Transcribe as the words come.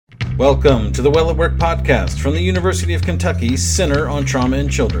Welcome to the Well at Work podcast from the University of Kentucky Center on Trauma in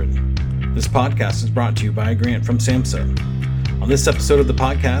Children. This podcast is brought to you by a grant from SAMHSA. On this episode of the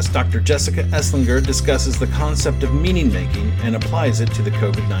podcast, Dr. Jessica Esslinger discusses the concept of meaning making and applies it to the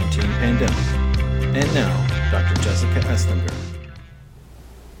COVID-19 pandemic. And now, Dr. Jessica Esslinger.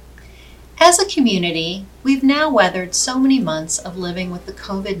 As a community, we've now weathered so many months of living with the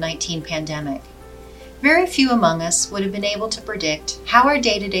COVID-19 pandemic. Very few among us would have been able to predict how our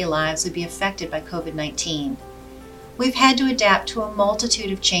day-to-day lives would be affected by COVID-19. We've had to adapt to a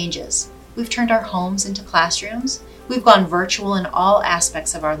multitude of changes. We've turned our homes into classrooms. We've gone virtual in all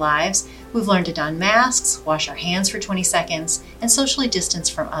aspects of our lives. We've learned to don masks, wash our hands for 20 seconds, and socially distance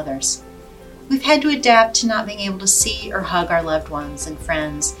from others. We've had to adapt to not being able to see or hug our loved ones and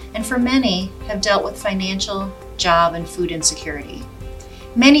friends, and for many have dealt with financial, job, and food insecurity.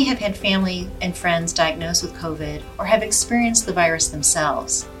 Many have had family and friends diagnosed with COVID or have experienced the virus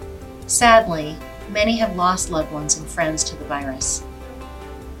themselves. Sadly, many have lost loved ones and friends to the virus.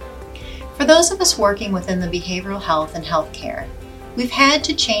 For those of us working within the behavioral health and healthcare, we've had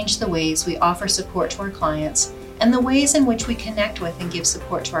to change the ways we offer support to our clients and the ways in which we connect with and give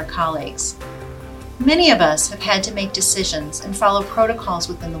support to our colleagues. Many of us have had to make decisions and follow protocols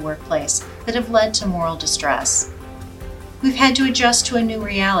within the workplace that have led to moral distress. We've had to adjust to a new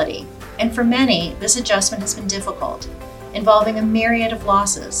reality, and for many, this adjustment has been difficult, involving a myriad of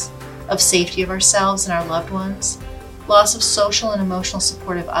losses, of safety of ourselves and our loved ones, loss of social and emotional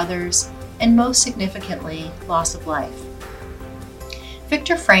support of others, and most significantly, loss of life.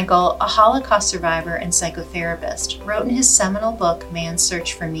 Viktor Frankl, a Holocaust survivor and psychotherapist, wrote in his seminal book, Man's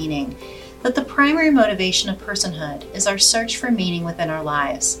Search for Meaning, that the primary motivation of personhood is our search for meaning within our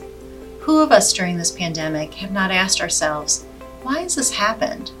lives. Who of us during this pandemic have not asked ourselves, why has this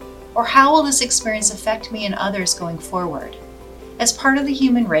happened? Or how will this experience affect me and others going forward? As part of the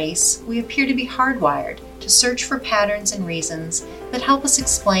human race, we appear to be hardwired to search for patterns and reasons that help us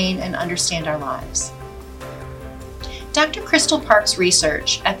explain and understand our lives. Dr. Crystal Park's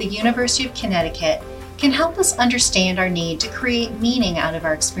research at the University of Connecticut can help us understand our need to create meaning out of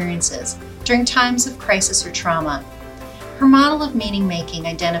our experiences during times of crisis or trauma. Her model of meaning making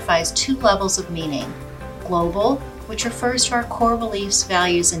identifies two levels of meaning: global, which refers to our core beliefs,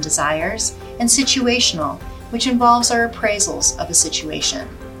 values, and desires, and situational, which involves our appraisals of a situation.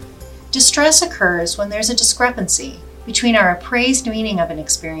 Distress occurs when there's a discrepancy between our appraised meaning of an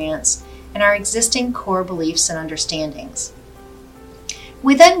experience and our existing core beliefs and understandings.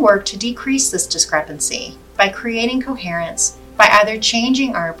 We then work to decrease this discrepancy by creating coherence by either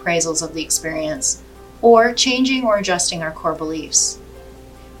changing our appraisals of the experience or changing or adjusting our core beliefs.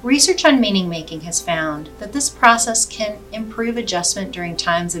 Research on meaning making has found that this process can improve adjustment during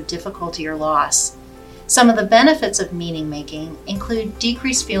times of difficulty or loss. Some of the benefits of meaning making include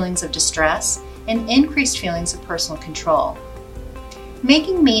decreased feelings of distress and increased feelings of personal control.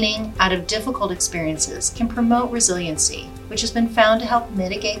 Making meaning out of difficult experiences can promote resiliency, which has been found to help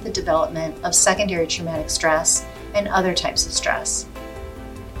mitigate the development of secondary traumatic stress and other types of stress.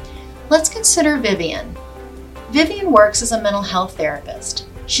 Let's consider Vivian. Vivian works as a mental health therapist.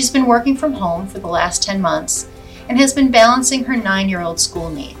 She's been working from home for the last 10 months and has been balancing her 9-year-old school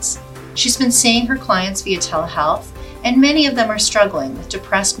needs. She's been seeing her clients via telehealth, and many of them are struggling with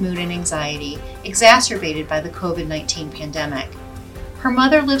depressed mood and anxiety exacerbated by the COVID-19 pandemic. Her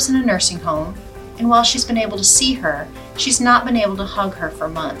mother lives in a nursing home, and while she's been able to see her, she's not been able to hug her for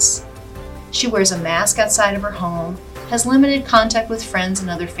months. She wears a mask outside of her home, has limited contact with friends and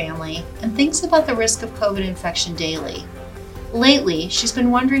other family, and thinks about the risk of COVID infection daily. Lately, she's been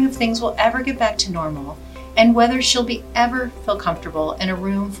wondering if things will ever get back to normal and whether she'll ever feel comfortable in a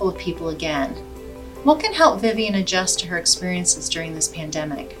room full of people again. What can help Vivian adjust to her experiences during this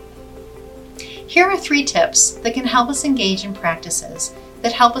pandemic? Here are 3 tips that can help us engage in practices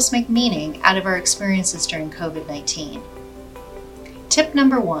that help us make meaning out of our experiences during COVID-19. Tip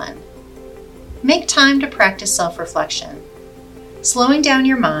number 1. Make time to practice self-reflection. Slowing down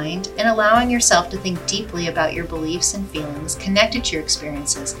your mind and allowing yourself to think deeply about your beliefs and feelings connected to your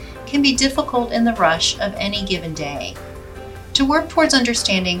experiences can be difficult in the rush of any given day. To work towards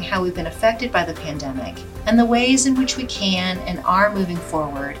understanding how we've been affected by the pandemic and the ways in which we can and are moving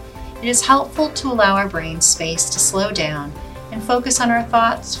forward, it is helpful to allow our brains space to slow down and focus on our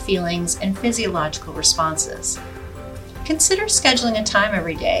thoughts, feelings, and physiological responses. Consider scheduling a time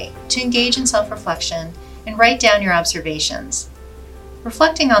every day to engage in self-reflection and write down your observations.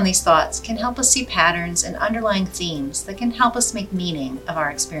 Reflecting on these thoughts can help us see patterns and underlying themes that can help us make meaning of our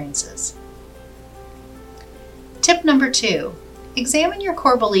experiences. Tip number 2, examine your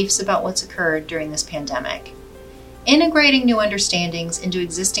core beliefs about what's occurred during this pandemic. Integrating new understandings into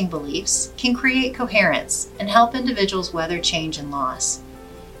existing beliefs can create coherence and help individuals weather change and loss.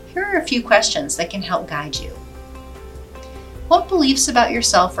 Here are a few questions that can help guide you. What beliefs about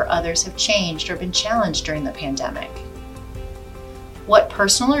yourself or others have changed or been challenged during the pandemic? What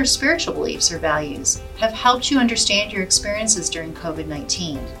personal or spiritual beliefs or values have helped you understand your experiences during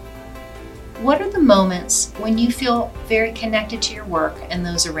COVID-19? What are the moments when you feel very connected to your work and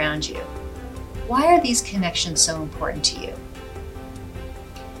those around you? Why are these connections so important to you?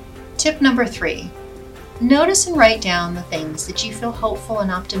 Tip number 3. Notice and write down the things that you feel hopeful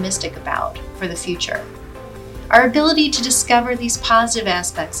and optimistic about for the future. Our ability to discover these positive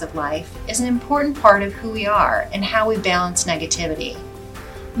aspects of life is an important part of who we are and how we balance negativity.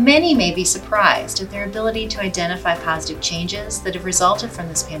 Many may be surprised at their ability to identify positive changes that have resulted from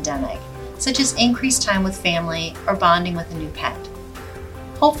this pandemic, such as increased time with family or bonding with a new pet.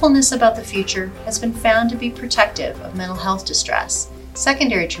 Hopefulness about the future has been found to be protective of mental health distress,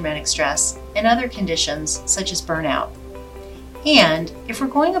 secondary traumatic stress, and other conditions such as burnout. And if we're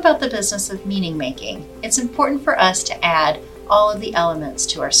going about the business of meaning making, it's important for us to add all of the elements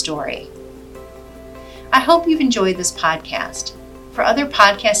to our story. I hope you've enjoyed this podcast. For other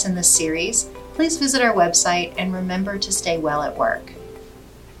podcasts in this series, please visit our website and remember to stay well at work.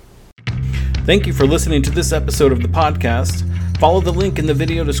 Thank you for listening to this episode of the podcast. Follow the link in the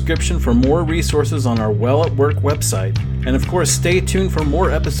video description for more resources on our Well at Work website. And of course, stay tuned for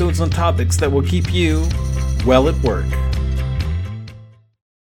more episodes on topics that will keep you well at work.